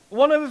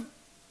one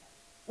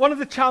of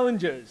the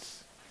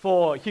challenges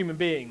for human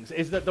beings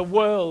is that the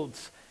world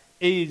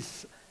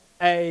is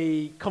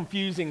a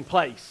confusing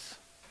place.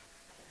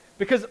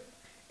 Because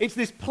it's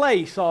this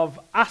place of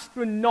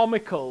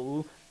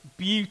astronomical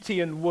beauty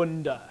and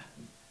wonder.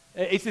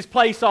 It's this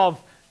place of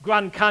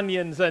Grand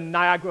Canyons and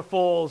Niagara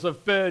Falls,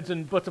 of birds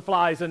and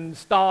butterflies and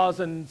stars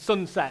and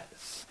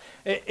sunsets.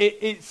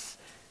 It's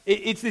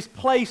this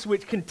place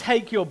which can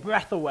take your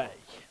breath away.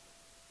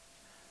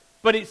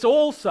 But it's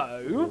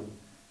also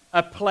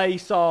a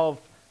place of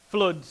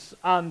floods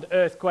and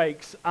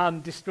earthquakes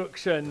and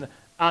destruction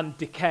and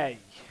decay.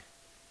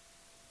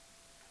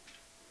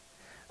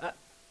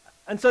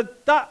 And so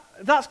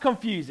that's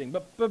confusing.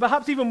 But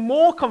perhaps even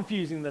more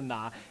confusing than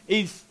that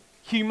is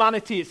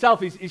humanity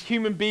itself, is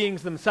human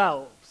beings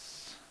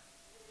themselves.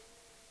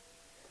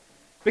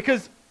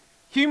 Because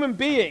human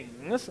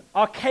beings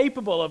are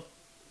capable of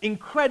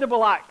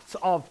incredible acts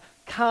of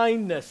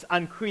kindness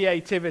and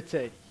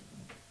creativity.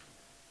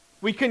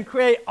 We can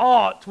create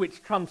art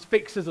which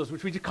transfixes us,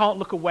 which we just can't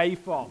look away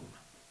from.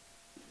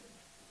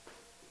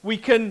 We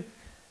can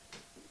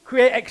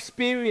create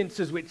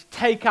experiences which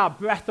take our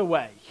breath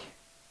away.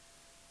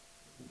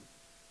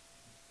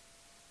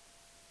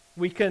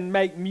 We can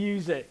make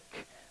music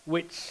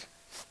which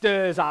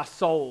stirs our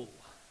soul.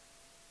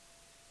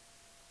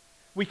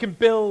 We can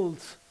build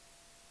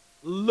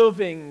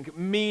loving,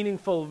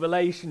 meaningful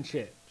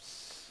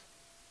relationships.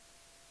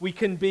 We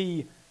can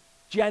be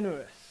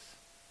generous.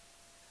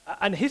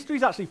 And history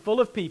is actually full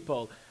of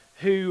people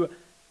who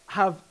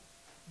have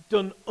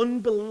done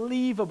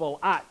unbelievable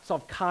acts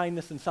of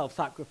kindness and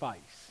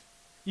self-sacrifice.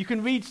 You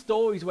can read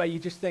stories where you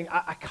just think,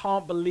 I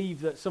can't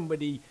believe that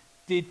somebody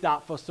did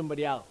that for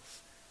somebody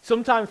else.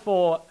 Sometimes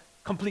for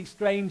complete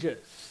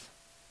strangers.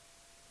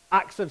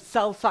 Acts of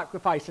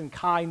self-sacrifice and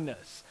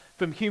kindness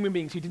from human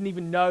beings who didn't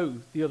even know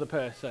the other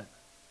person.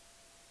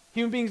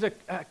 Human beings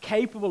are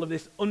capable of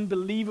this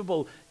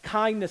unbelievable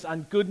kindness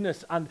and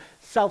goodness and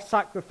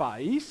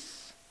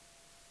self-sacrifice.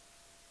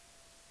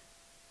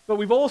 But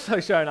we've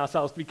also shown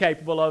ourselves to be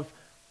capable of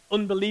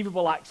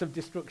unbelievable acts of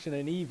destruction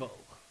and evil.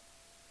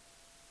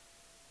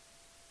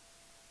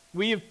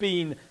 We have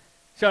been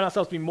shown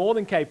ourselves to be more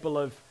than capable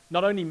of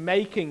not only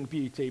making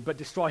beauty, but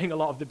destroying a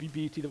lot of the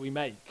beauty that we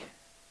make.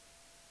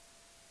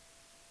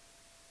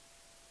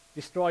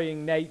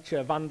 Destroying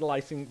nature,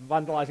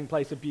 vandalizing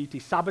place of beauty,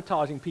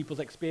 sabotaging people's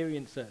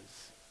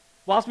experiences.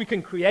 Whilst we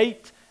can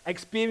create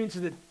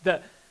experiences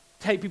that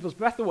take people's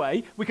breath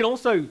away, we can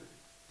also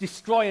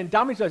destroy and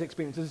damage those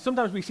experiences. And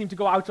sometimes we seem to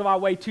go out of our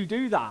way to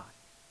do that,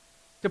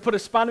 to put a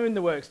spanner in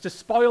the works, to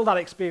spoil that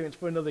experience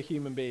for another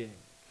human being.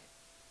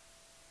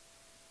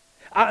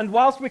 And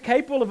whilst we're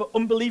capable of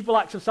unbelievable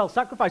acts of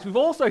self-sacrifice, we've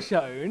also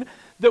shown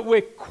that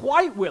we're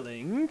quite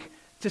willing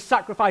to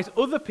sacrifice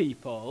other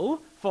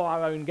people for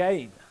our own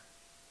gain.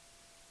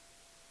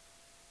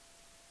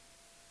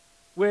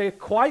 We're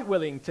quite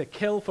willing to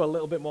kill for a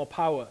little bit more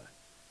power,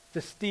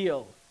 to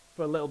steal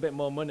for a little bit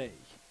more money,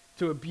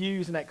 to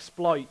abuse and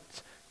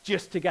exploit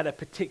just to get a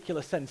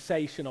particular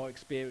sensation or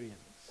experience.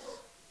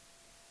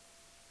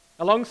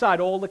 Alongside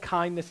all the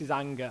kindness is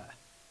anger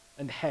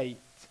and hate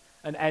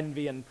and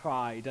envy and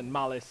pride and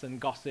malice and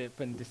gossip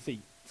and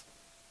deceit.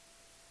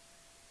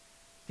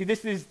 See,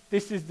 this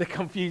is the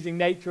confusing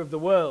nature of the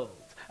world.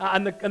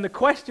 And the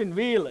question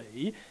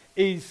really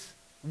is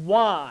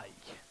why?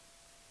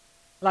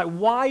 Like,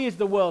 why is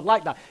the world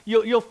like that?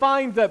 You'll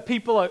find that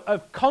people are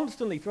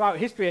constantly throughout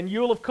history, and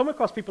you'll have come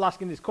across people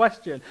asking this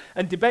question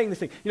and debating this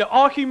thing.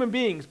 Are human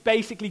beings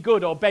basically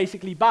good or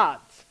basically bad?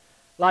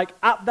 Like,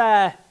 at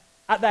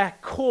their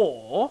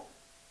core,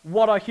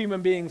 what are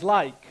human beings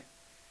like?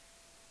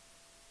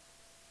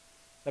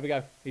 There we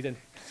go. He's in.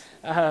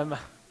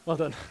 Well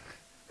done.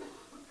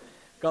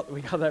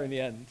 We got there in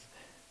the end.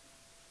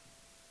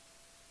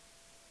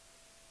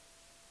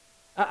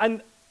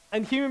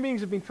 And human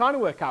beings have been trying to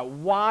work out,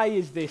 why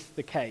is this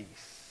the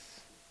case?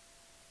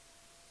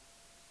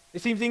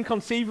 It seems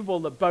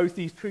inconceivable that both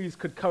these truths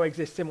could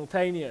coexist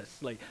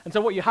simultaneously. And so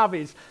what you have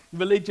is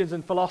religions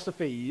and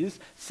philosophies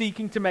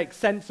seeking to make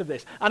sense of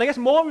this. And I guess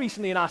more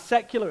recently in our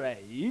secular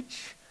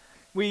age,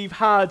 we've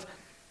had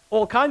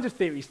all kinds of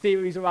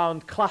theories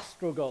around class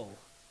struggle,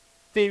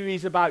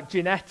 theories about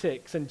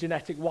genetics and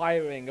genetic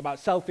wiring, about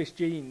selfish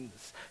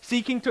genes,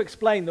 seeking to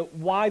explain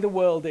why the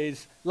world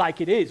is like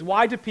it is.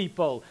 Why do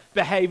people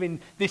behave in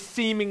this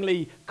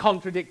seemingly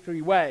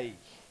contradictory way?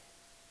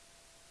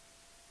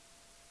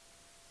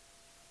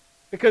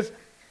 Because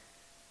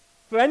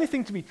for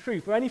anything to be true,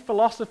 for any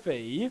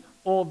philosophy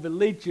or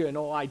religion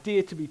or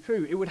idea to be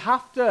true, it would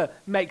have to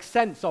make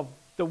sense of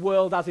the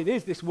world as it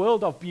is, this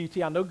world of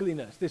beauty and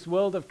ugliness, this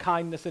world of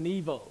kindness and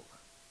evil.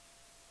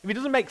 If it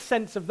doesn't make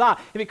sense of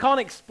that, if it can't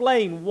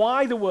explain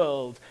why the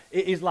world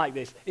is like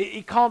this,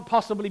 it can't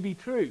possibly be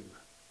true.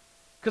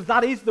 Because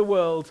that is the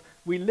world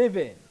we live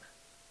in.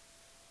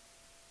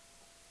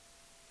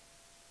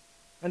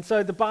 And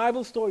so the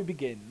Bible story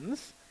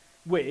begins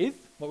with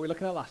what we were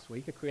looking at last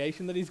week, a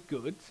creation that is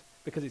good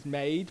because it's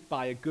made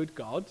by a good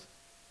God,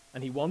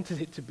 and he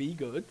wanted it to be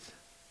good.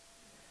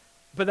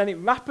 But then it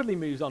rapidly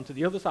moves on to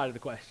the other side of the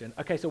question.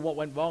 Okay, so what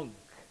went wrong?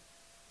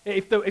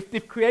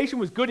 If creation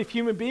was good, if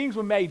human beings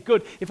were made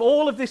good, if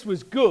all of this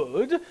was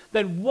good,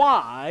 then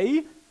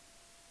why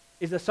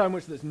is there so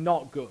much that's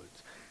not good?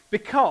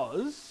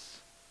 Because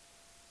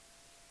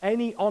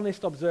any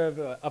honest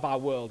observer of our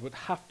world would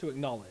have to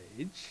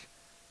acknowledge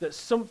that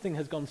something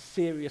has gone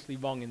seriously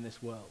wrong in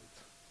this world.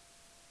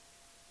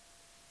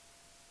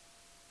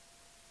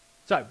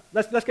 So,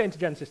 let's get into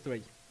Genesis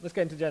 3. Let's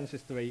get into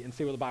Genesis 3 and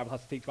see what the Bible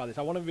has to teach about this.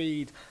 I want to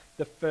read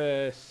the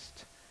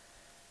first,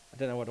 I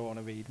don't know what I want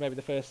to read, maybe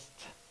the first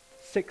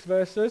 6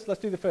 verses. Let's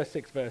do the first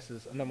 6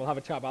 verses, and then we'll have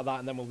a chat about that,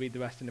 and then we'll read the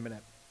rest in a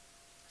minute.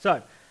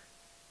 So,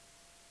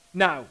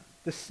 now,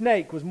 the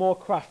snake was more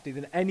crafty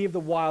than any of the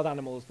wild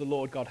animals the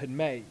Lord God had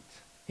made.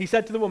 He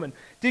said to the woman,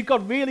 "Did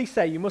God really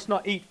say you must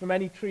not eat from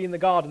any tree in the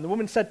garden?" The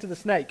woman said to the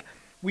snake,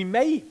 "We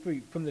may eat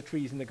fruit from the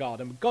trees in the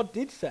garden, but God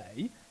did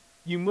say,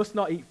 you must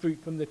not eat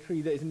fruit from the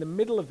tree that is in the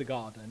middle of the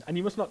garden, and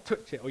you must not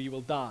touch it or you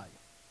will die."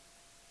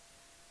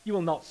 "You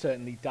will not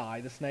certainly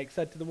die," the snake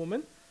said to the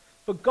woman,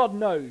 "but God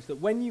knows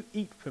that when you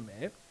eat from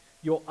it,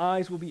 your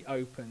eyes will be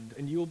opened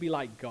and you will be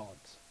like God,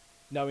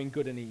 knowing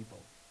good and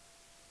evil."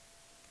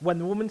 When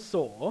the woman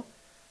saw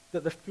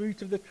that the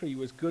fruit of the tree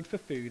was good for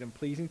food and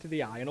pleasing to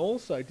the eye, and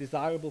also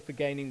desirable for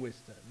gaining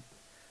wisdom,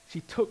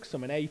 she took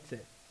some and ate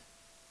it.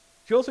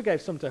 She also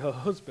gave some to her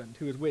husband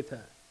who was with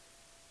her,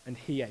 and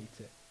he ate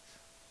it.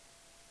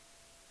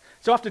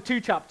 So after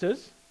 2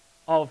 chapters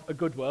of a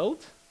good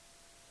world,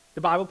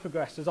 the Bible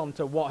progresses on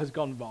to what has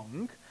gone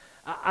wrong.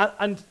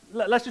 And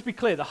let's just be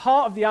clear, the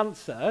heart of the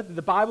answer that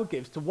the Bible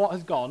gives to what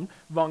has gone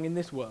wrong in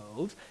this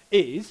world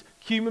is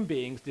human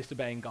beings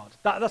disobeying God.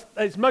 That's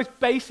at its most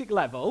basic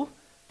level,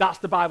 that's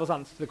the Bible's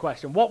answer to the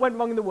question. What went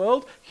wrong in the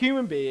world?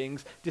 Human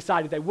beings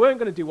decided they weren't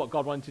going to do what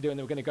God wanted to do and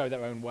they were going to go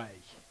their own way.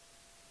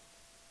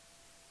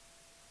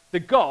 The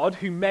God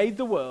who made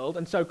the world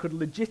and so could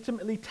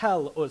legitimately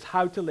tell us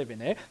how to live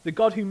in it, the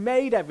God who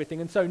made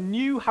everything and so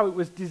knew how it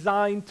was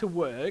designed to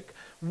work,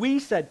 we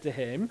said to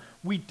him,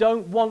 we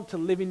don't want to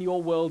live in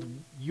your world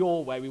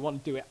your way, we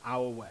want to do it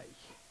our way.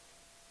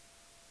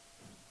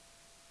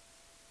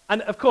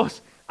 And of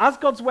course, as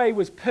God's way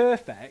was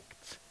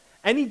perfect,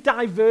 any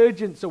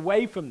divergence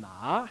away from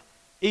that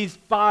is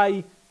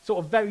by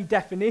sort of very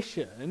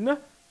definition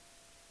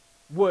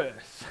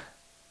worse.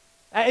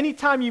 At any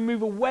time you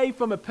move away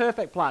from a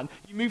perfect plan,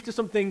 you move to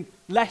something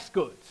less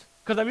good,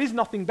 because there is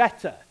nothing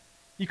better.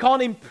 You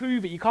can't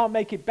improve it, you can't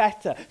make it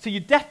better, so you're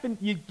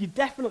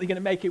definitely going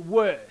to make it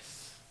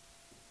worse.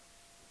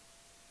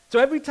 So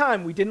every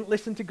time we didn't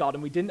listen to God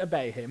and we didn't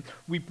obey him,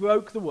 we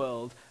broke the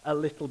world a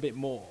little bit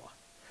more,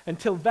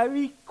 until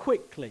very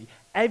quickly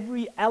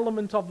every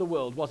element of the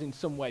world was in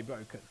some way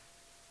broken.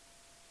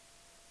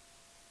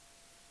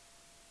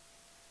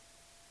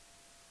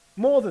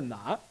 More than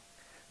that,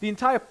 the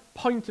entire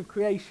point of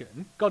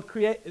creation,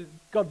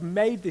 God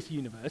made this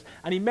universe,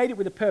 and he made it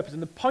with a purpose.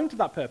 And the point of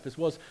that purpose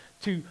was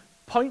to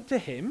point to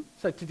him,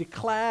 so to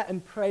declare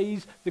and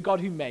praise the God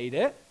who made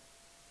it,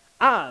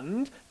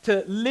 and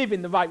to live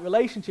in the right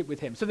relationship with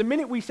him. So the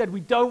minute we said we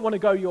don't want to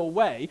go your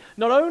way,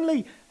 not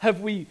only have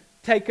we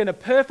taken a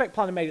perfect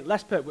plan and made it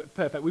less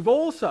perfect, we've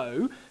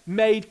also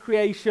made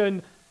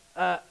creation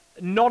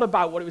not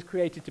about what it was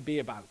created to be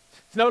about.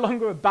 It's no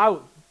longer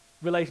about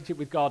relationship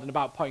with God and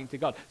about pointing to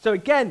God. So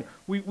again,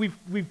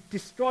 we've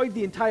destroyed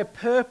the entire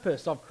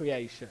purpose of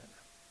creation.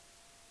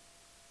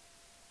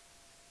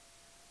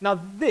 Now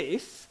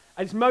this,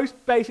 at its most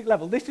basic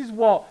level, this is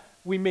what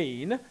we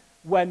mean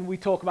when we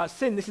talk about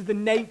sin. This is the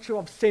nature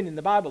of sin in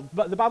the Bible.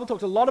 But the Bible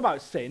talks a lot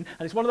about sin,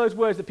 and it's one of those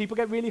words that people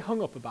get really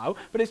hung up about.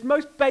 But at its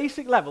most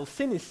basic level,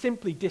 sin is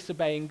simply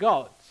disobeying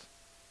God.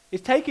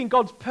 It's taking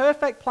God's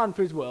perfect plan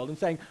for his world and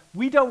saying,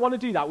 we don't want to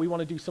do that, we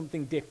want to do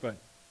something different.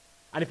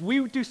 And if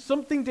we do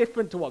something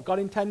different to what God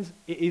intends,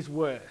 it is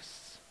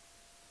worse.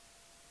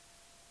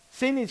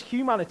 Sin is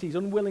humanity's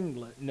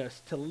unwillingness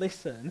to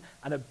listen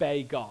and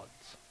obey God.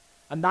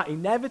 And that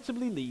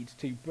inevitably leads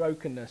to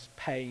brokenness,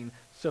 pain,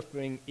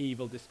 suffering,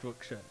 evil,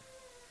 destruction.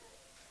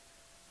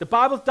 The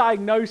Bible's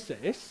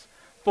diagnosis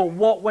for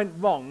what went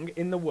wrong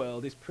in the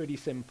world is pretty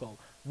simple.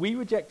 We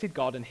rejected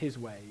God and his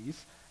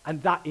ways,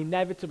 and that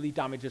inevitably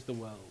damages the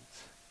world.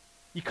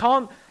 You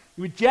can't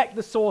reject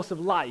the source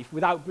of life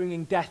without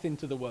bringing death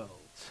into the world.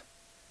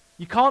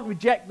 You can't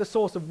reject the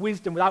source of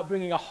wisdom without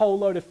bringing a whole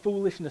load of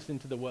foolishness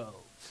into the world.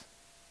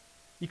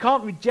 You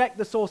can't reject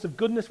the source of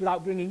goodness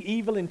without bringing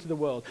evil into the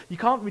world. You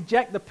can't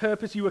reject the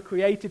purpose you were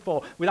created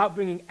for without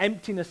bringing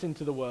emptiness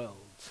into the world.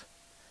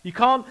 You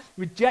can't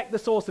reject the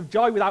source of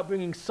joy without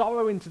bringing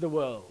sorrow into the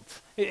world.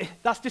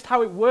 That's just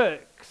how it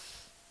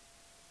works.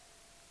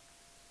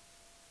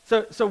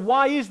 So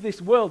why is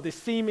this world this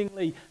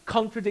seemingly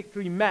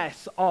contradictory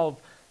mess of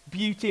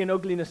beauty and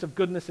ugliness, of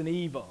goodness and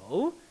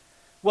evil?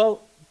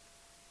 Well,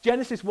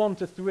 Genesis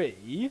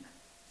 1-3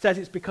 says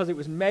it's because it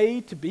was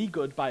made to be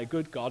good by a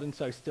good God and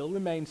so still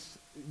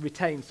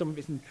retains some of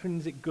its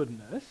intrinsic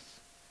goodness,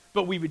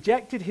 but we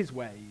rejected his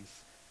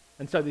ways,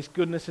 and so this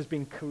goodness has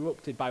been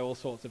corrupted by all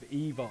sorts of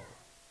evil.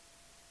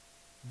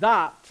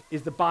 That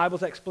is the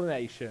Bible's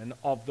explanation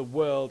of the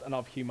world and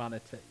of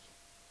humanity.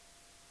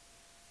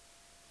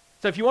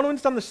 So if you want to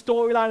understand the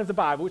storyline of the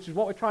Bible, which is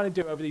what we're trying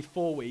to do over these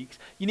 4 weeks,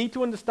 you need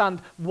to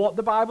understand what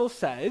the Bible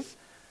says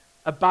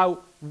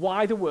about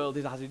why the world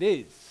is as it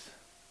is.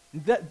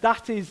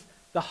 That is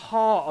the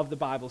heart of the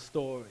Bible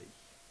story.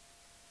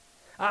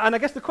 And I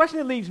guess the question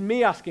it leaves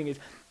me asking is,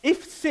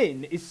 if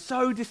sin is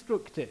so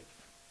destructive,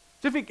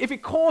 so if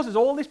it causes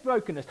all this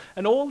brokenness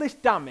and all this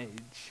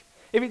damage,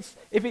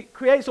 if it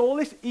creates all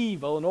this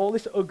evil and all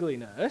this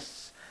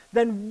ugliness,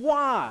 then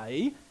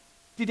why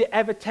did it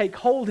ever take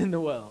hold in the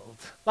world?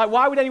 Like,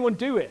 why would anyone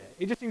do it?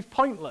 It just seems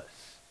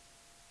pointless.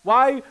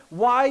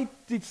 Why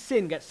did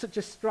sin get such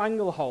a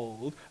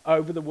stranglehold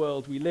over the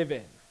world we live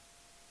in?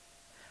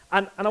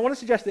 And I want to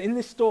suggest that in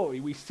this story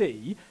we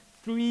see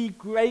 3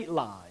 great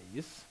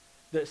lies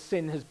that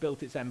sin has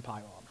built its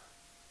empire on.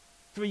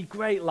 3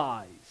 great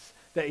lies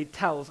that it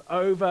tells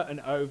over and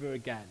over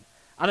again.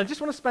 And I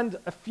just want to spend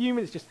a few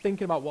minutes just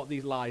thinking about what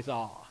these lies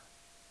are.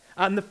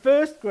 And the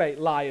first great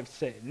lie of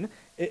sin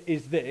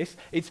is this: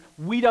 it's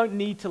we don't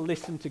need to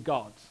listen to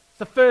God. It's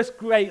the first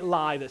great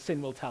lie that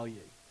sin will tell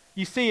you.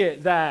 You see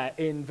it there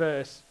in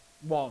verse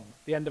 1,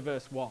 the end of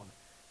verse 1.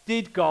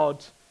 Did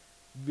God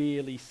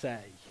really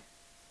say?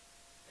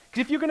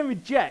 Because if you're going to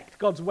reject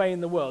God's way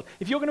in the world,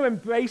 if you're going to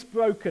embrace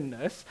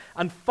brokenness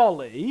and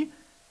folly,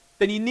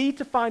 then you need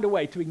to find a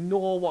way to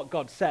ignore what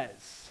God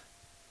says.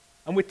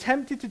 And we're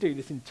tempted to do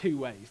this in 2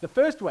 ways. The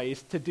first way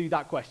is to do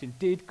that question: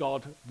 did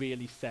God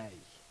really say?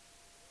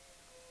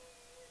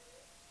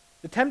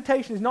 The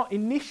temptation is not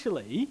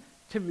initially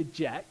to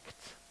reject.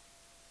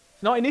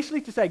 It's not initially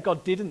to say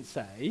God didn't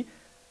say.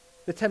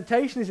 The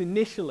temptation is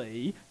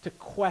initially to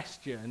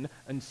question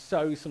and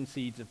sow some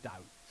seeds of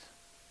doubt.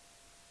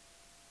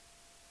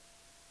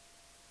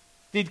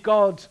 Did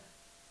God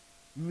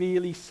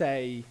really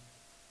say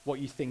what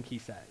you think he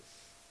says?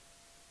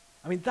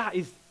 I mean, that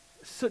is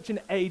such an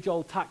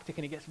age-old tactic,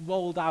 and it gets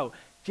rolled out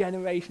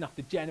generation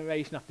after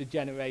generation after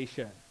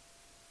generation.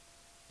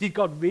 Did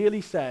God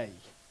really say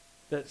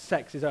that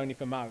sex is only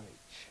for marriage?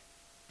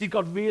 Did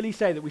God really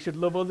say that we should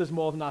love others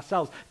more than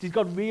ourselves? Did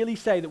God really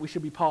say that we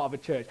should be part of a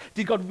church?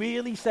 Did God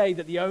really say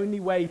that the only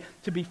way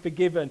to be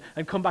forgiven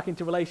and come back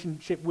into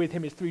relationship with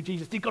him is through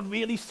Jesus? Did God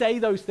really say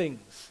those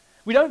things?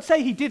 We don't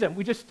say he didn't,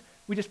 we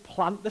just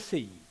plant the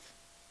seed.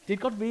 Did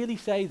God really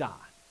say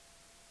that?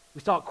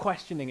 We start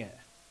questioning it.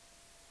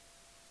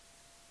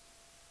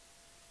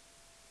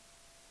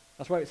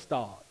 That's where it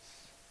starts.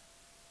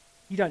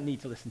 You don't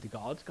need to listen to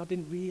God. God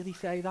didn't really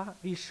say that. Are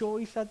you sure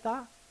he said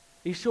that?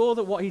 Are you sure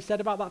that what he said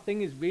about that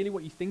thing is really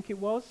what you think it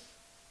was?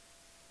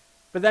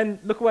 But then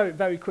look where it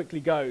very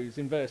quickly goes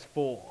in verse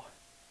 4.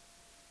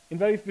 In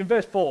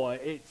verse 4,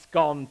 it's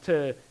gone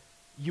to,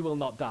 you will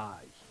not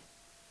die.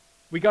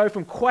 We go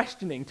from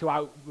questioning to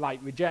outright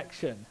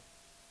rejection.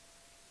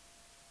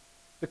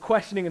 The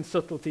questioning and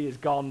subtlety is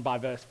gone by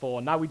verse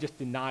 4. Now we just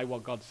deny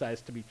what God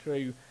says to be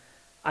true.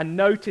 And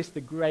notice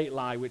the great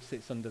lie which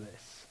sits under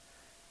this.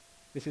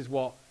 This is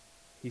what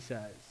he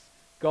says.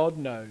 God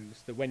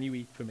knows that when you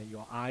eat from it,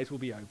 your eyes will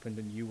be opened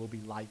and you will be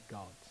like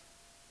God.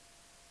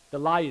 The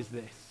lie is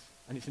this,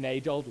 and it's an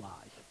age-old lie.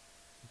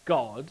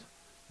 God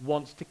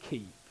wants to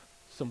keep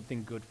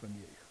something good from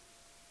you.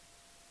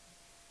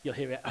 You'll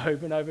hear it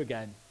over and over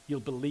again. You'll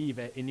believe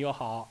it in your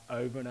heart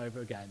over and over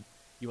again.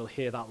 You will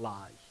hear that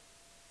lie.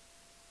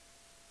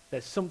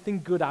 There's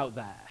something good out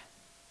there,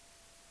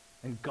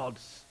 and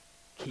God's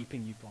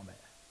keeping you from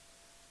it.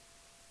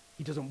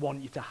 He doesn't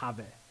want you to have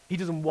it. He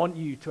doesn't want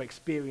you to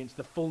experience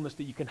the fullness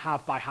that you can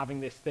have by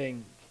having this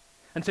thing.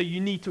 And so you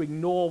need to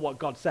ignore what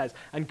God says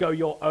and go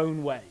your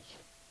own way.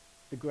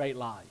 The great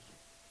lie.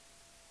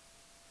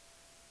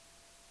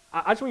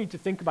 I just want you to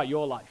think about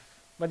your life,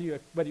 whether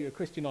you're a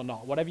Christian or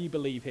not, whatever you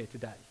believe here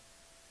today.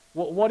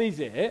 What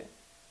is it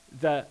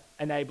that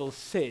enables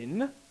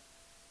sin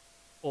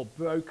or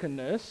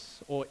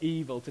brokenness or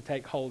evil to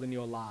take hold in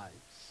your lives?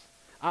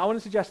 I want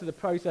to suggest that the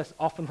process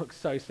often looks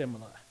so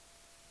similar.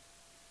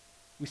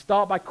 We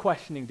start by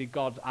questioning, did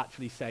God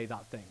actually say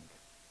that thing?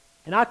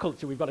 In our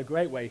culture, we've got a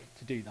great way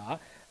to do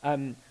that.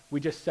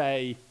 We just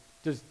say,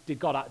 does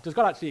God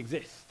actually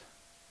exist?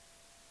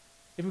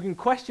 If we can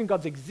question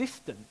God's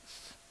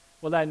existence,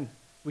 well then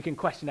we can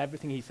question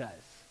everything he says.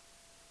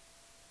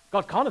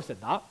 God can't have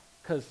said that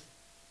because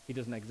he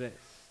doesn't exist.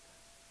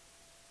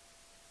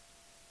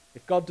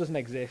 If God doesn't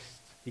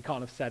exist, he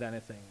can't have said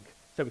anything.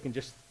 So if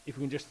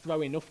we can just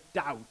throw enough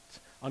doubt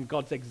on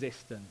God's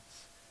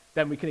existence,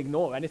 then we can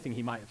ignore anything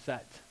he might have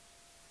said.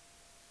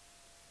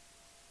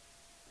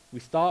 We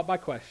start by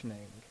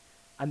questioning,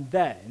 and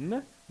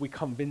then we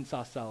convince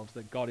ourselves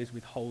that God is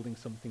withholding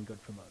something good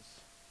from us.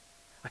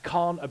 I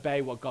can't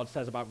obey what God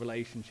says about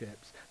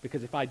relationships,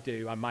 because if I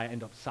do, I might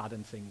end up sad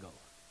and single.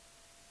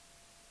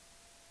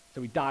 So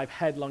we dive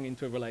headlong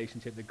into a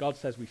relationship that God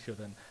says we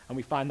shouldn't, and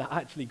we find that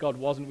actually God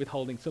wasn't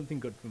withholding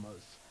something good from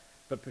us,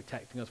 but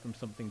protecting us from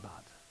something bad.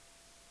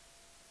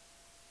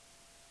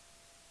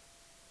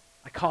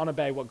 I can't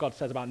obey what God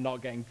says about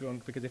not getting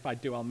drunk, because if I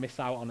do, I'll miss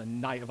out on a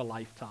night of a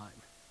lifetime.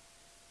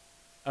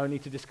 only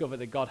to discover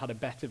that God had a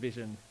better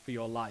vision for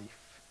your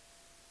life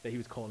that he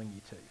was calling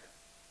you to.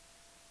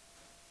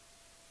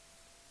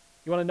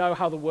 You want to know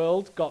how the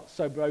world got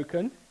so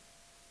broken?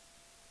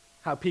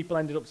 How people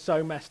ended up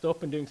so messed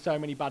up and doing so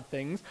many bad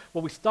things?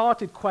 Well, we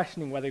started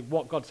questioning whether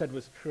what God said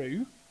was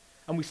true,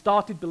 and we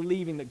started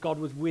believing that God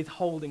was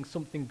withholding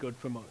something good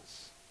from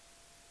us.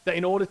 That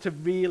in order to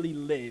really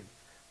live,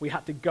 we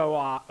had to go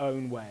our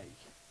own way.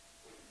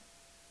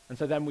 And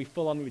so then we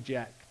full on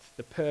reject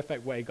the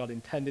perfect way God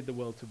intended the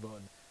world to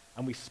run,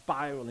 and we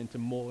spiral into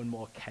more and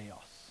more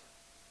chaos.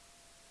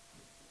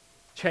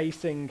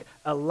 Chasing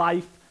a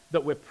life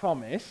that we're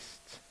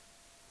promised,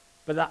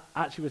 but that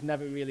actually was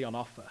never really on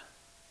offer.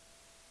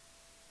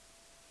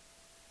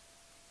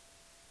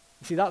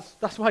 You see,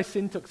 that's why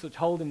sin took such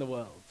hold in the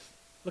world.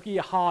 Look at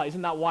your heart,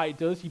 isn't that why it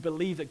does? You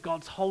believe that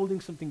God's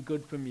holding something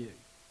good from you.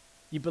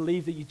 You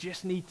believe that you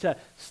just need to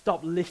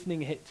stop listening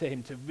to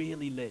him to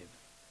really live,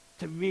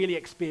 to really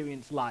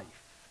experience life.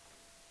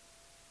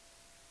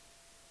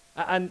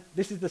 And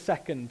this is the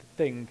second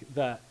thing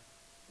that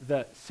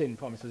sin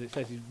promises. It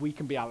says we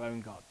can be our own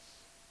gods.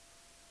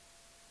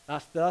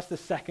 That's the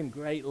second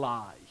great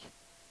lie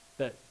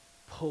that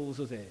pulls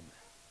us in.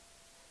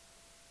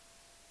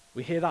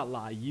 We hear that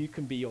lie, you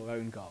can be your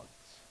own gods.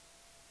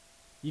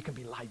 You can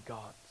be like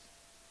God.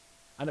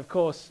 And of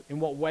course, in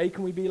what way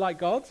can we be like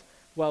God?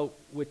 Well,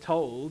 we're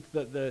told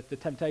that the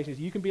temptation is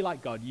you can be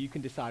like God, you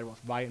can decide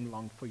what's right and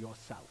wrong for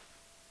yourself.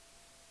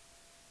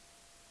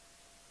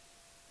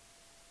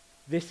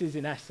 This is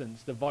in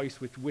essence the voice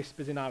which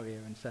whispers in our ear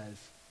and says,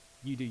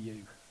 you do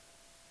you.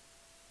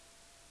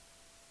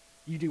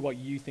 You do what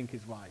you think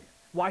is right.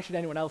 Why should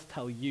anyone else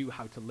tell you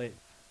how to live?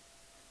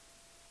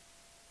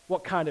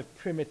 What kind of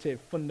primitive,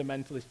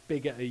 fundamentalist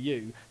bigot are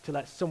you to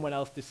let someone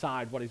else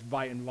decide what is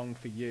right and wrong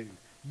for you?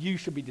 You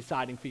should be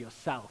deciding for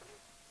yourself.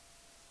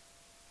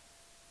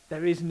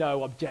 There is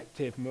no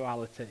objective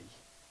morality,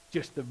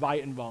 just the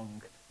right and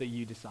wrong that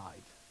you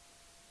decide.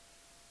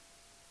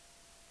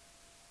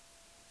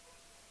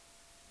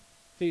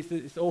 See,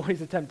 it's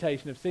always a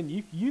temptation of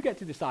sin. You get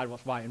to decide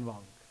what's right and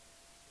wrong.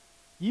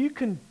 You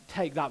can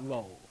take that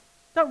role.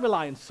 Don't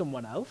rely on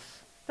someone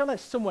else. Don't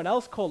let someone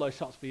else call those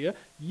shots for you.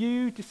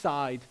 You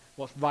decide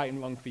what's right and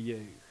wrong for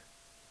you.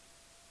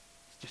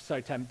 It's just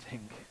so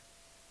tempting.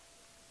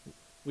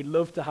 We'd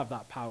love to have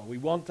that power. We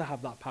want to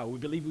have that power. We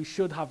believe we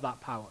should have that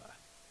power.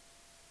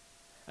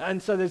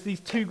 And so there's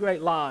these two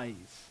great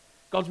lies.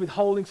 God's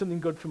withholding something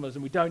good from us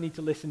and we don't need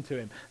to listen to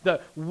him.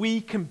 That we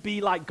can be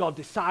like God,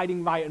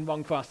 deciding right and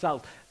wrong for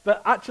ourselves.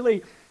 But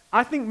actually,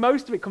 I think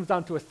most of it comes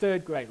down to a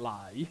third great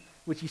lie,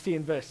 which you see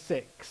in verse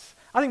 6.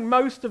 I think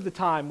most of the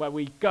time where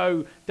we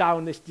go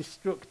down this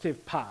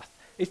destructive path,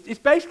 it's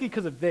basically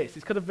because of this.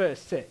 It's because of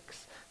verse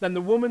 6. Then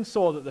the woman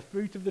saw that the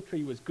fruit of the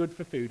tree was good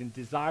for food and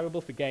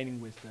desirable for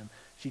gaining wisdom.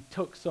 She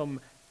took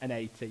some and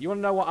ate it. You want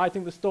to know what I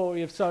think the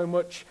story of so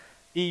much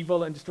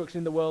evil and destruction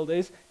in the world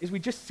is we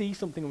just see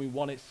something and we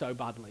want it so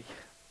badly.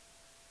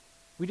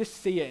 We just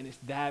see it and it's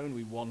there and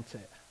we want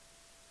it.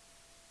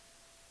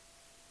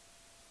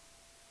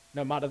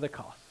 No matter the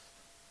cost.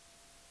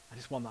 I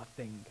just want that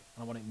thing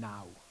and I want it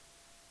now.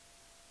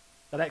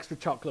 That extra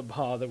chocolate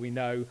bar that we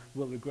know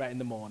we'll regret in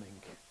the morning.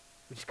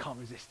 We just can't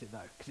resist it though,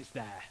 because it's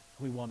there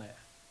and we want it.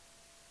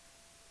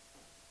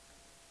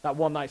 That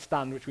one night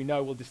stand which we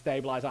know will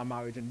destabilize our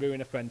marriage and ruin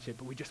a friendship,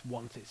 but we just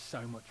want it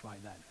so much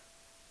right then.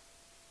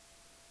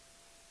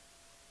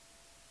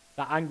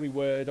 That angry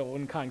word or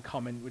unkind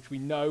comment which we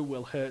know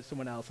will hurt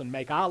someone else and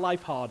make our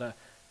life harder,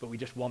 but we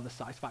just want the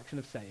satisfaction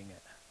of saying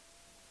it.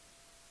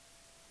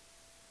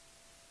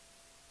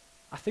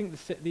 I think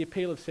the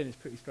appeal of sin is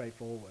pretty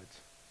straightforward.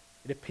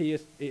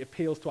 It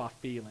appeals to our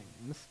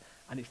feelings,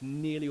 and it's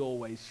nearly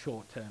always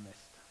short-termist.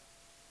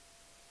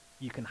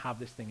 You can have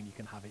this thing and you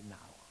can have it now.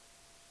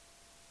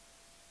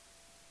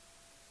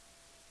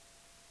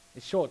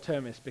 It's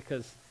short-termist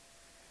because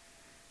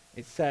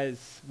it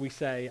says, we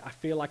say, I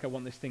feel like I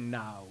want this thing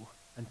now,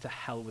 and to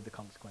hell with the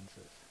consequences.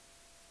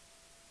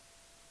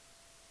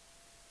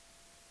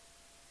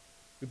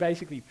 We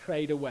basically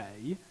trade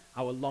away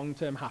our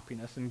long-term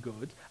happiness and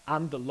good,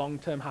 and the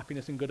long-term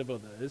happiness and good of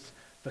others,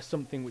 for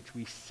something which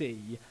we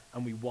see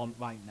and we want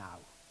right now.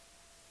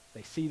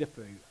 They see the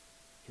fruit,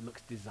 it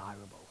looks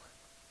desirable,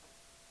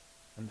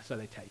 and so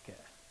they take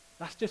it.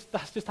 That's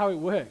just how it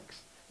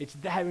works. It's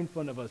there in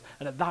front of us,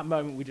 and at that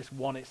moment we just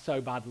want it so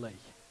badly.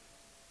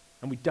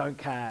 And we don't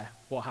care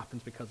what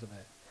happens because of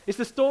it. It's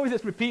the story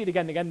that's repeated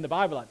again and again in the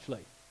Bible, actually.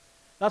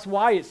 That's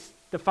why it's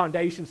the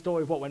foundation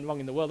story of what went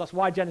wrong in the world. That's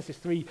why Genesis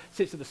 3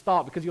 sits at the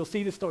start, because you'll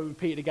see this story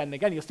repeated again and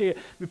again. You'll see it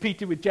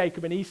repeated with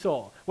Jacob and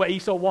Esau, where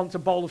Esau wants a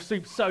bowl of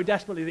soup so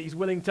desperately that he's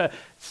willing to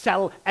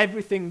sell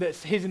everything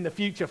that's his in the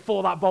future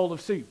for that bowl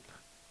of soup.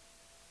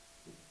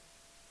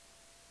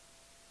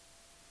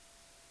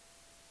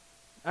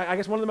 I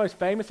guess one of the most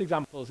famous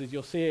examples is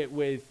you'll see it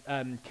with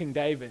King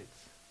David.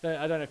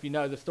 I don't know if you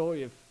know the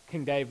story of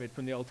King David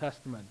from the Old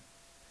Testament.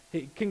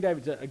 King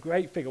David's a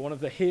great figure, one of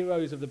the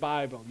heroes of the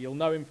Bible. You'll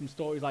know him from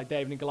stories like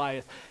David and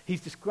Goliath.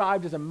 He's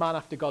described as a man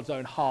after God's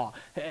own heart.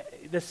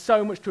 There's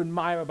so much to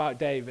admire about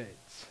David.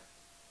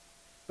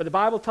 But the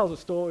Bible tells a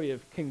story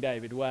of King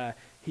David where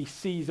he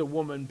sees a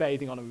woman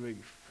bathing on a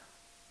roof.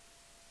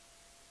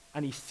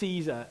 And he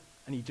sees her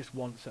and he just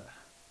wants her.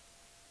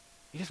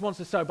 He just wants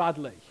her so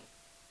badly.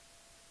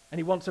 And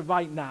he wants her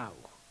right now.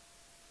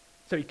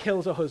 So he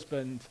kills her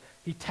husband.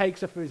 He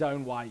takes her for his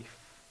own wife.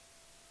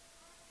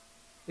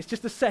 It's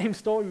just the same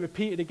story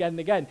repeated again and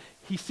again.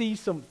 He sees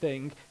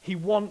something, he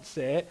wants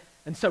it,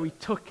 and so he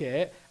took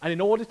it, and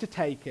in order to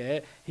take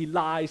it, he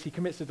lies, he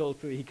commits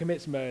adultery, he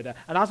commits murder,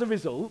 and as a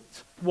result,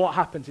 what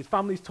happens? His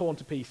family's torn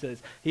to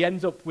pieces. He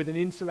ends up with an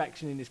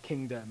insurrection in his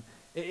kingdom.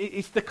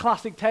 It's the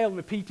classic tale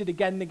repeated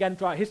again and again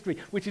throughout history,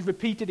 which is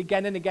repeated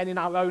again and again in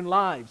our own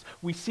lives.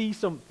 We see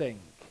something.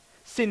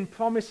 Sin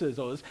promises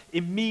us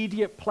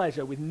immediate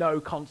pleasure with no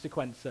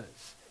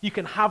consequences. You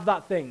can have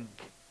that thing,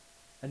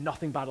 and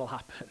nothing bad will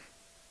happen.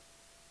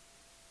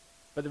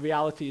 But the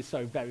reality is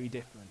so very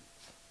different.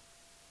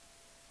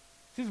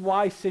 This is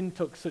why sin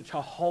took such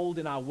a hold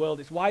in our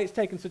world. It's why it's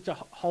taken such a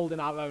hold in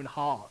our own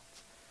heart.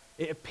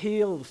 It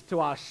appeals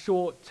to our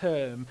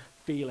short-term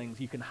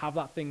feelings. You can have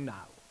that thing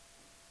now,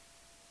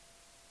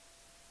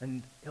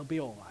 and it'll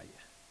be all right.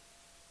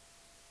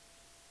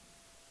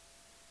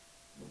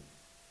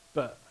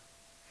 But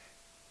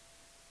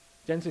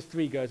Genesis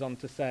 3 goes on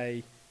to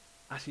say,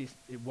 actually,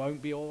 it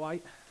won't be all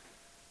right.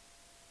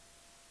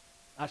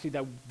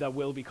 Actually, there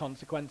will be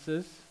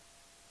consequences.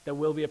 There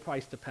will be a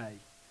price to pay.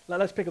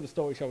 Let's pick up the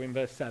story, shall we, in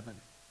verse 7.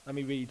 Let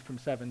me read from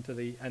 7 to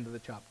the end of the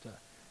chapter.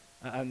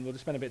 And we'll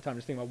just spend a bit of time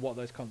just thinking about what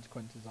those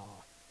consequences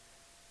are.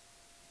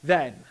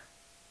 Then,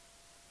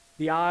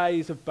 the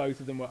eyes of both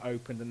of them were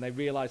opened, and they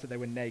realized that they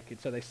were naked.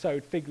 So they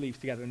sewed fig leaves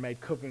together and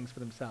made coverings for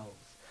themselves.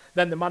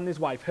 Then the man and his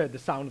wife heard the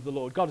sound of the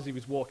Lord God as he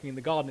was walking in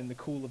the garden in the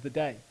cool of the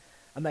day.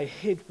 And they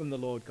hid from the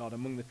Lord God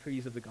among the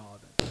trees of the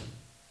garden.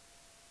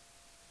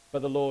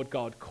 But the Lord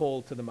God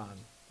called to the man,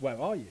 "Where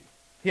are you?"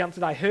 He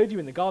answered, "I heard you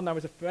in the garden. I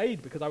was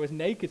afraid because I was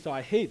naked, so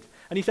I hid."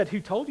 And he said, "Who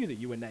told you that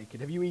you were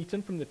naked? Have you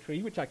eaten from the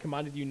tree which I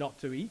commanded you not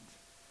to eat?"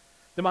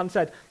 The man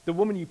said, "The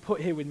woman you put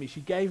here with me,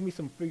 she gave me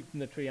some fruit from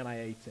the tree and I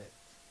ate it."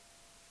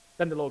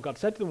 Then the Lord God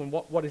said to the woman,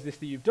 what is this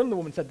that you've done? The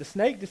woman said, "The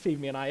snake deceived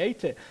me and I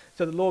ate it."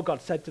 So the Lord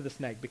God said to the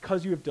snake,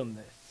 "Because you have done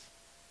this,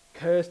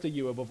 cursed are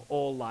you above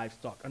all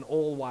livestock and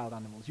all wild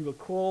animals. You will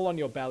crawl on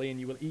your belly and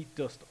you will eat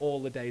dust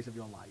all the days of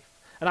your life.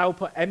 And I will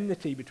put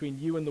enmity between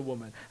you and the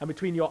woman, and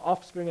between your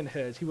offspring and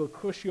hers. He will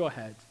crush your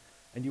head,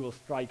 and you will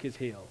strike his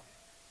heel."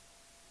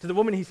 To the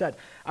woman he said,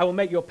 "I will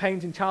make your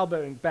pains in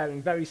childbearing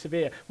very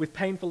severe. With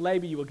painful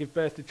labor you will give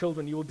birth to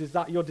children. Your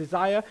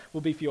desire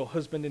will be for your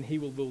husband, and he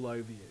will rule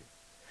over you."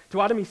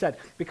 To Adam he said,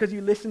 "Because you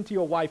listened to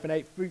your wife and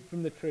ate fruit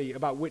from the tree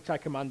about which I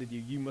commanded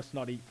you, you must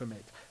not eat from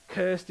it.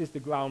 Cursed is the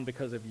ground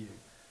because of you.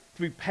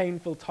 Through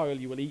painful toil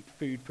you will eat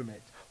food from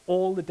it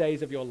all the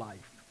days of your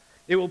life.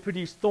 It will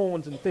produce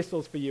thorns and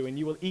thistles for you, and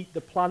you will eat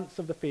the plants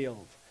of the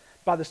field.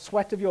 By the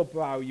sweat of your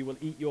brow you will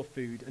eat your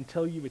food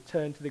until you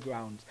return to the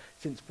ground,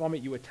 since from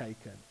it you were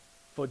taken.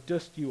 For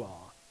dust you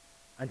are,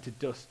 and to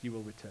dust you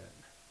will return."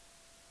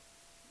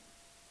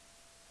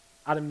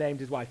 Adam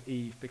named his wife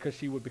Eve because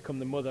she would become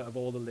the mother of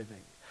all the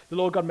living. The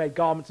Lord God made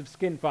garments of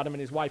skin for Adam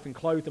and his wife and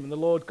clothed them. And the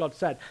Lord God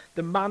said,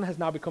 "The man has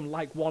now become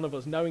like one of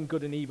us, knowing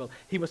good and evil.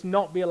 He must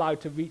not be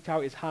allowed to reach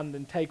out his hand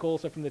and take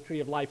also from the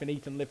tree of life and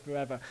eat and live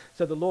forever."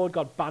 So the Lord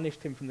God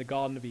banished him from the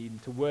Garden of Eden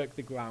to work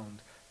the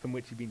ground from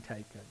which he'd been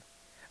taken.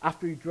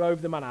 After he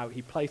drove the man out,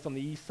 he placed on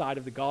the east side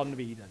of the Garden of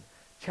Eden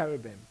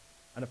cherubim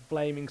and a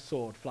flaming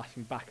sword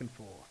flashing back and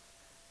forth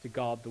to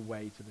guard the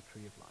way to the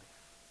tree of life.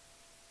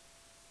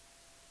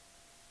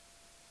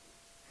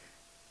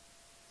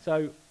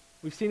 So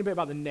we've seen a bit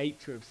about the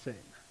nature of sin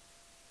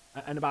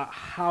and about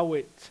how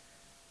it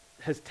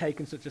has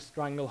taken such a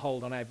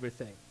stranglehold on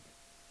everything.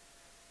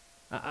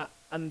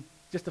 And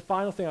just the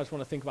final thing I just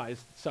want to think about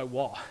is, so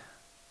what?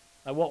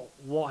 Like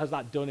what has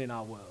that done in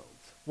our world?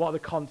 What are the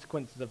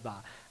consequences of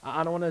that?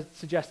 And I want to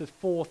suggest there's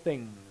 4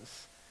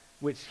 things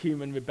which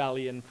human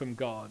rebellion from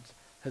God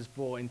has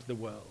brought into the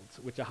world,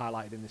 which are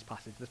highlighted in this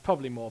passage. There's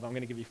probably more, but I'm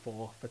going to give you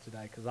 4 for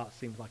today because that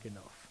seems like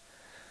enough.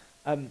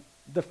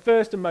 The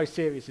first and most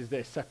serious is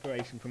this: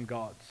 separation from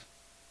God.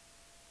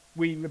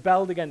 We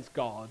rebelled against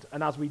God,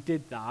 and as we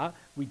did that,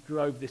 we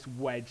drove this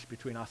wedge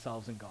between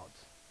ourselves and God.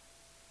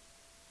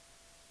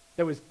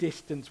 There was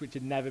distance which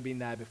had never been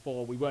there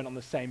before. We weren't on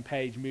the same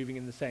page, moving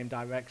in the same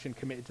direction,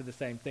 committed to the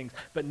same things,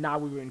 but now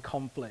we were in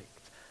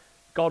conflict.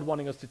 God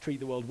wanting us to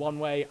treat the world one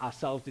way,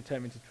 ourselves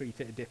determined to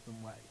treat it a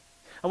different way.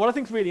 And what I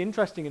think is really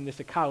interesting in this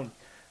account,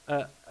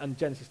 and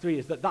Genesis 3,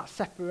 is that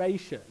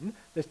separation,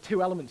 there's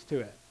 2 elements to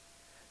it.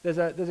 There's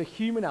a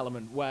human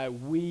element where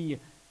we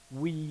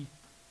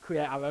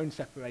create our own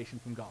separation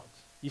from God.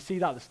 You see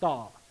that at the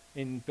start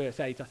in verse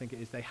 8, I think it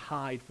is. They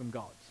hide from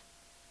God.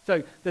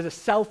 So there's a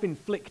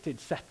self-inflicted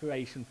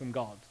separation from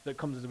God that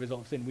comes as a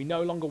result of sin. We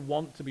no longer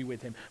want to be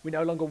with him. We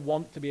no longer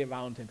want to be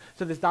around him.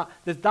 So there's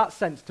that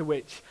sense to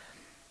which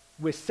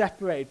we're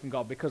separated from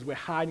God because we're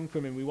hiding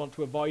from him. We want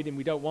to avoid him.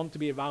 We don't want to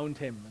be around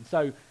him. And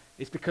so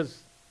it's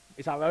because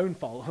it's our own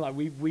fault. Like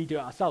we do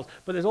it ourselves.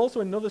 But there's also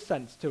another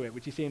sense to it,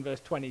 which you see in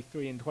verse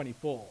 23 and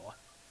 24,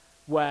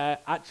 where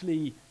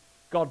actually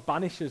God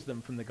banishes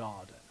them from the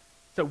garden.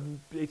 So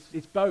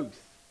it's both.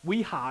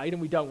 We hide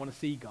and we don't want to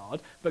see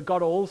God, but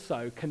God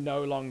also can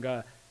no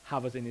longer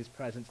have us in his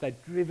presence. They're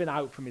driven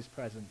out from his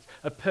presence.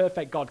 A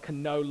perfect God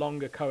can no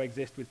longer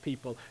coexist with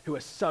people who are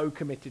so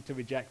committed to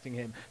rejecting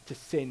him, to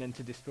sin and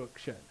to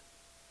destruction.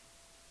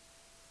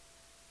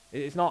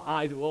 It's not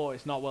either or.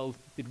 It's not, well,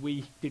 did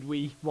we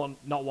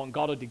not want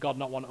God, or did God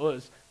not want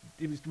us?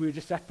 We were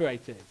just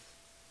separated.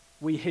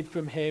 We hid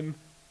from him.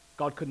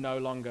 God could no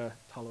longer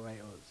tolerate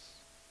us.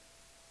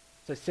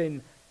 So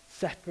sin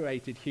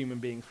separated human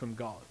beings from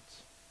God.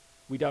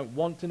 We don't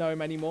want to know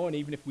him anymore, and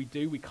even if we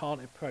do, we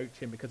can't approach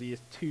him because he is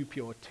too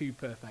pure, too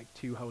perfect,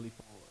 too holy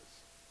for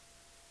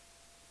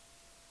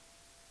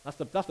us.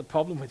 That's the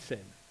problem with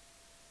sin.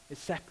 It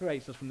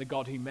separates us from the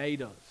God who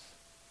made us.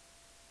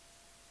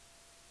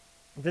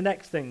 The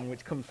next thing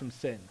which comes from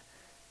sin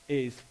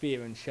is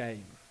fear and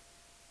shame.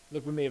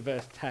 Look with me at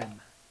verse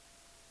 10.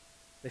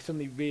 They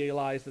suddenly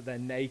realize that they're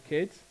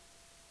naked,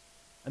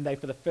 and they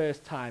for the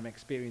first time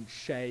experience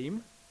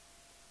shame.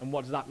 And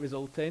what does that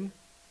result in?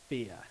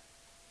 Fear.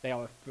 They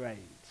are afraid.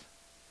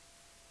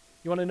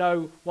 You want to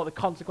know what the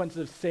consequences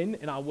of sin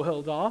in our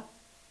world are?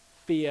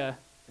 Fear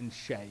and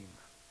shame.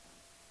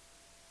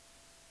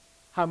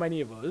 How many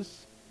of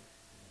us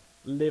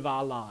live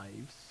our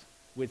lives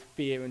with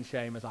fear and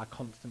shame as our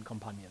constant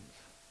companions?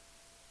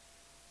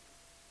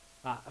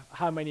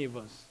 How many of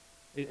us,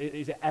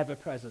 is it ever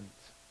present,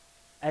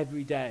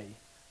 every day,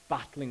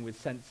 battling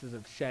with senses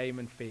of shame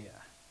and fear?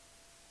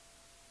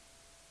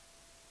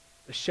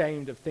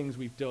 Ashamed of things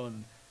we've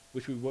done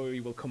which we worry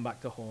will come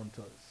back to haunt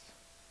us.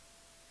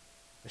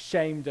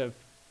 Ashamed of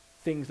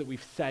things that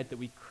we've said that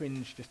we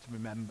cringe just to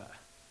remember.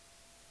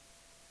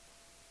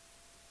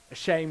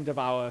 Ashamed of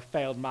our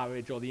failed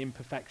marriage or the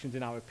imperfections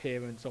in our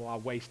appearance or our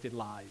wasted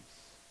lives.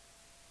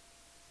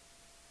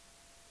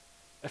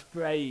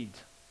 Afraid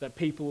that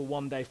people will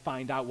one day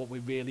find out what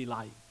we're really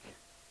like.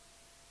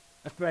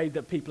 Afraid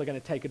that people are going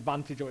to take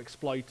advantage or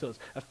exploit us.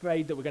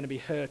 Afraid that we're going to be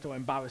hurt or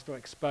embarrassed or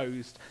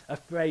exposed.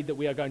 Afraid that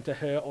we are going to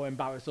hurt or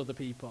embarrass other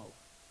people.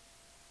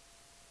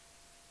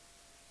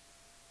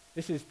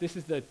 This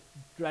is the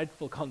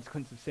dreadful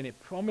consequence of sin. It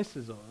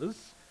promises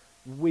us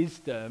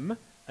wisdom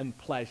and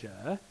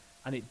pleasure,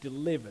 and it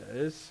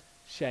delivers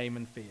shame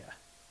and fear.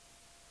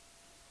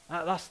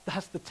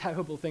 That's the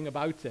terrible thing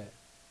about it.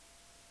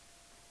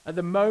 At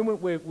the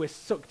moment we're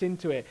sucked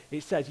into it,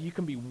 it says you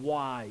can be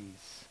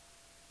wise.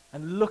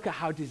 And look at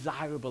how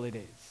desirable it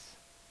is.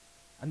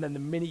 And then the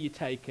minute you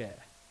take it,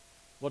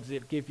 what does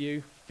it give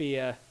you?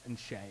 Fear and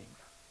shame.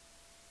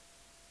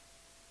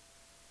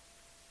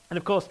 And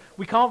of course,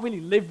 we can't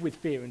really live with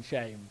fear and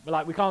shame.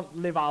 We can't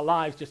live our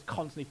lives just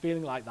constantly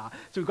feeling like that.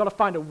 So we've got to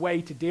find a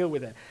way to deal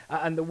with it.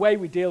 And the way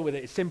we deal with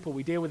it is simple.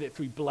 We deal with it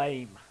through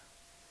blame.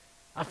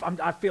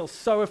 I feel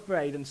so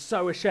afraid and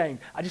so ashamed.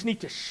 I just need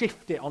to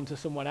shift it onto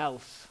someone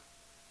else.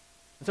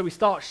 And so we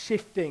start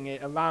shifting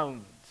it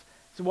around.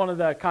 So one of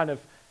the kind of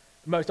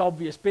most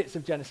obvious bits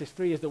of Genesis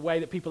 3 is the way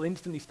that people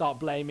instantly start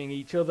blaming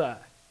each other.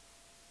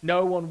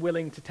 No one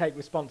willing to take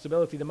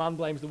responsibility. The man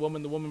blames the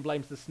woman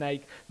blames the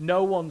snake.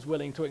 No one's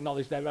willing to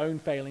acknowledge their own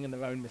failing and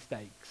their own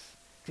mistakes.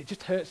 It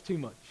just hurts too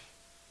much.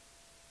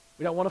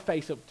 We don't want to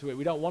face up to it.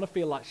 We don't want to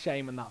feel that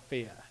shame and that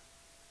fear.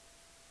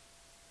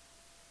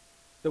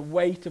 The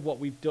weight of what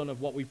we've done, of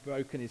what we've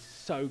broken, is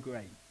so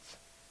great.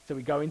 So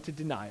we go into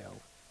denial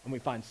and we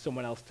find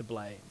someone else to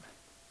blame.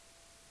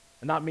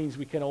 And that means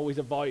we can always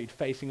avoid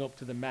facing up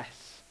to the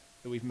mess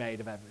that we've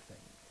made of everything.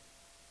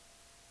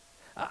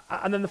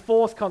 And then the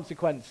fourth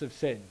consequence of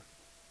sin,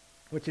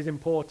 which is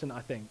important,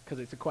 I think, because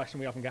it's a question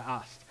we often get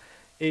asked,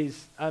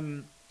 is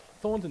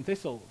thorns and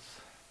thistles.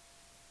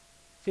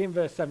 See in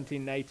verse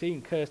 17 and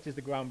 18, cursed is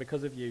the ground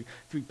because of you.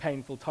 Through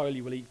painful toil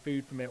you will eat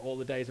food from it all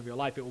the days of your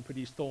life. It will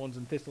produce thorns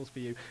and thistles for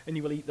you, and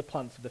you will eat the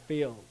plants of the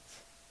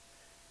fields.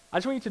 I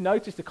just want you to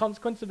notice the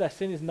consequence of their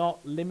sin is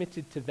not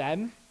limited to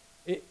them.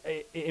 It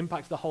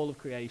impacts the whole of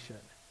creation.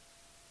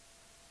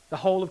 The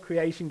whole of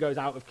creation goes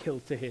out of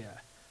kilter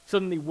here.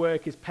 Suddenly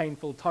work is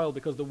painful toil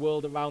because the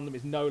world around them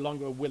is no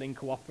longer a willing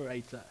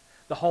cooperator.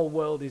 The whole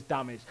world is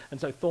damaged, and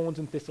so thorns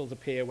and thistles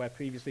appear where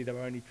previously there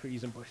were only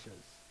trees and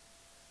bushes.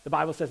 The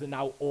Bible says that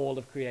now all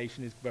of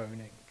creation is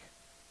groaning.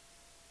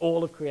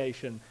 All of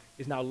creation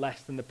is now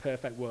less than the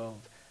perfect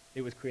world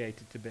it was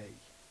created to be.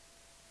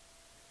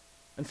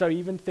 And so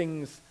even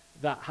things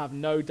that have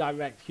no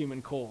direct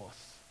human cause,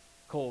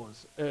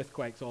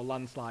 earthquakes or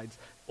landslides,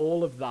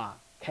 all of that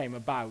came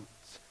about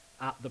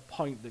at the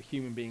point that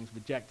human beings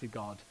rejected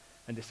God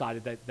and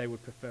decided that they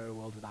would prefer a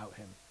world without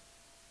him.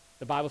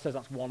 The Bible says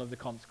that's one of the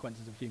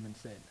consequences of human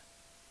sin.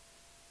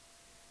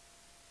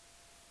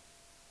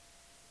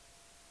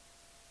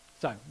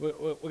 So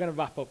we're going to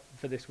wrap up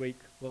for this week.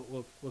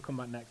 We'll come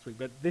back next week.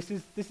 But this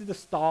is the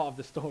start of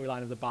the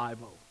storyline of the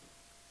Bible.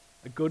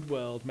 A good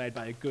world made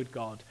by a good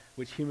God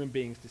which human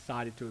beings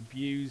decided to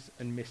abuse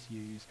and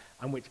misuse,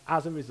 and which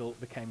as a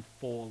result became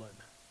fallen.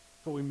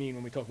 That's what we mean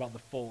when we talk about the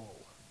fall.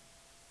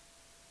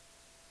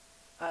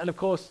 And of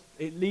course,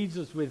 it leads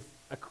us with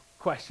a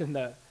question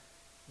that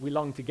we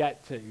long to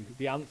get to.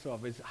 The answer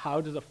of is,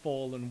 how does a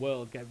fallen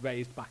world get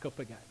raised back up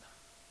again?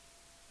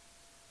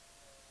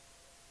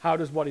 How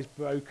does what is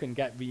broken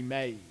get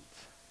remade?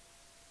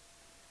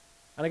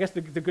 And I guess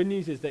the good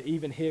news is that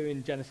even here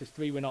in Genesis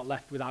 3, we're not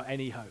left without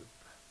any hope.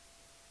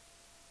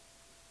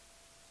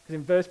 Because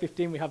in verse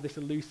 15, we have this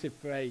elusive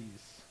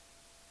phrase.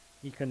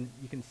 You can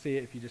see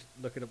it if you just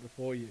look it up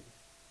before you.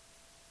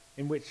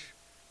 In which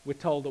we're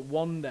told that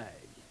one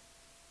day,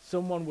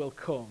 someone will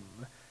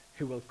come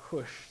who will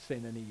crush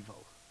sin and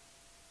evil.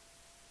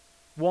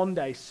 One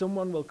day,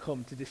 someone will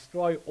come to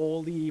destroy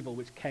all the evil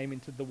which came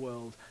into the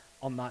world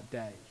on that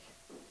day.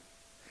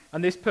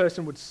 And this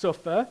person would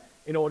suffer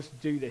in order to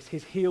do this.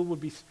 His heel would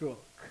be struck.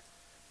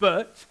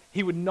 But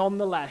he would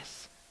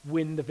nonetheless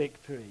win the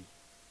victory.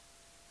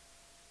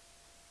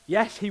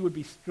 Yes, he would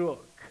be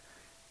struck,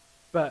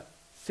 but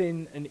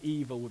sin and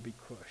evil would be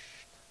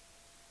crushed.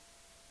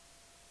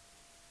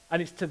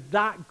 And it's to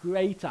that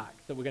great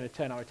act that we're going to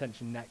turn our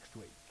attention next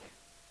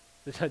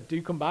week. So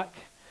do come back.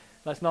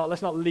 Let's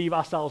not leave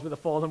ourselves with a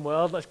fallen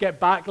world. Let's get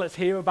back. Let's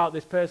hear about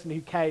this person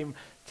who came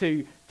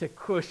to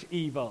crush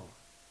evil,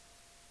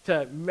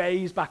 to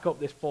raise back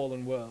up this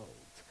fallen world.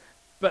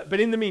 But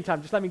in the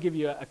meantime, just let me give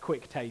you a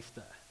quick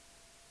taster.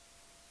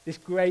 This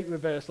great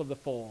reversal of the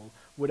fall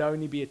would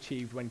only be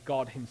achieved when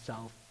God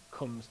himself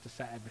comes to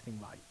set everything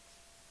right.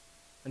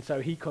 And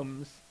so he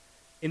comes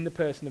in the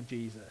person of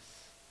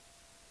Jesus,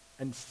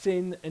 and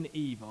sin and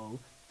evil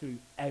threw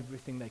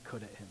everything they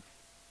could at him.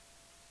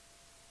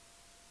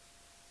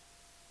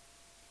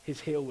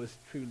 His heel was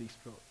truly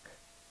struck.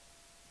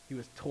 He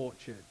was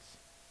tortured,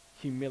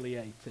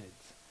 humiliated,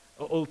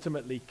 or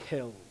ultimately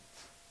killed.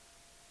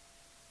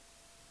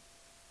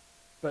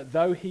 But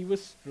though he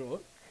was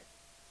struck,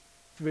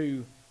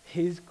 through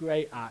his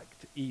great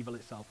act, evil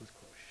itself was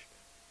crushed.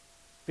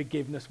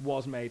 Forgiveness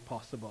was made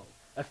possible.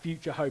 A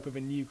future hope of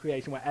a new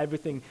creation where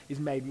everything is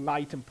made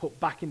right and put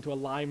back into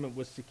alignment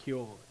was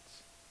secured.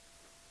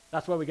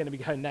 That's where we're going to be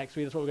going next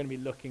week. That's what we're going to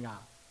be looking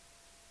at.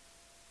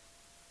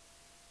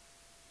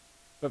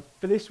 But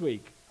for this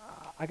week,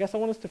 I guess I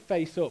want us to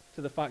face up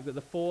to the fact that the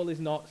fall is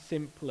not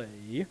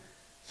simply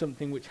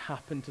something which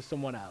happened to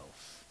someone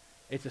else.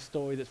 It's a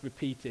story that's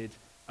repeated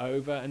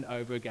over and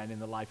over again in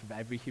the life of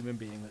every human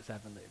being that's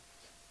ever lived.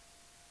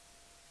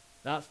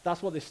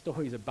 That's what this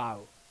story is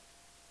about.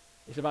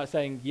 It's about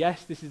saying,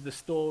 yes, this is the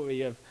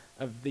story of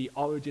the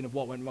origin of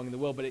what went wrong in the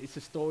world, but it's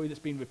a story that's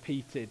been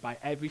repeated by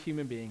every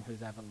human being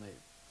who's ever lived.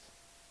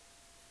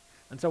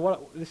 And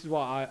so this is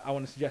what I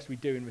want to suggest we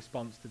do in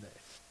response to this.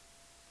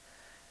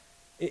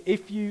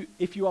 If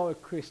you are a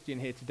Christian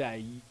here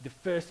today, the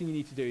first thing you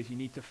need to do is you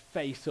need to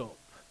face up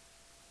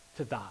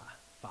to that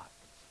fact.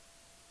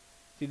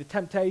 See, the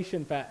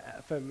temptation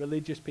for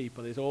religious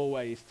people is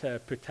always to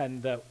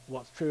pretend that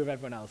what's true of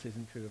everyone else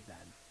isn't true of them.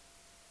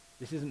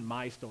 This isn't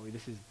my story,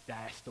 this is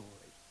their story.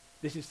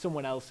 This is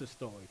someone else's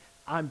story.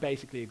 I'm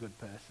basically a good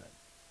person.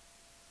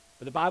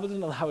 But the Bible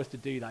doesn't allow us to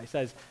do that. It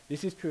says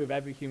this is true of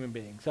every human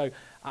being. So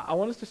I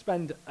want us to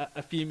spend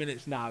a few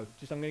minutes now,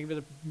 I'm going to give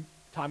it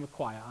a time of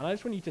quiet, and I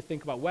just want you to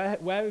think about where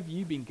have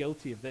you been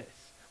guilty of this?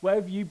 Where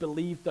have you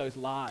believed those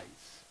lies?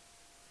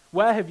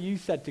 Where have you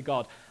said to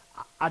God,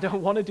 I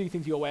don't want to do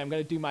things your way, I'm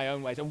going to do my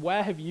own ways? And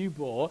where have you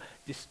brought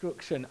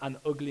destruction and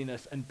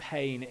ugliness and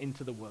pain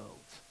into the world?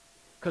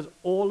 Because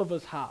all of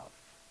us have.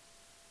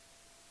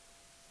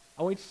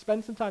 I want you to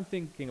spend some time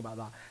thinking about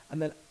that.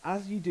 And then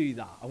as you do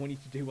that, I want you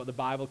to do what the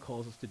Bible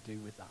calls us to do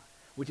with that,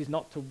 which is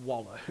not to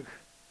wallow.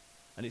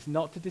 And it's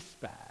not to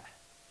despair.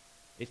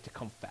 It's to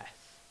confess.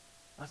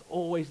 That's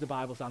always the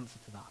Bible's answer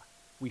to that.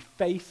 We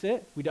face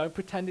it, we don't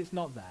pretend it's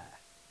not there,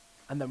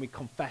 and then we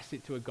confess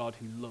it to a God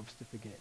who loves to forgive.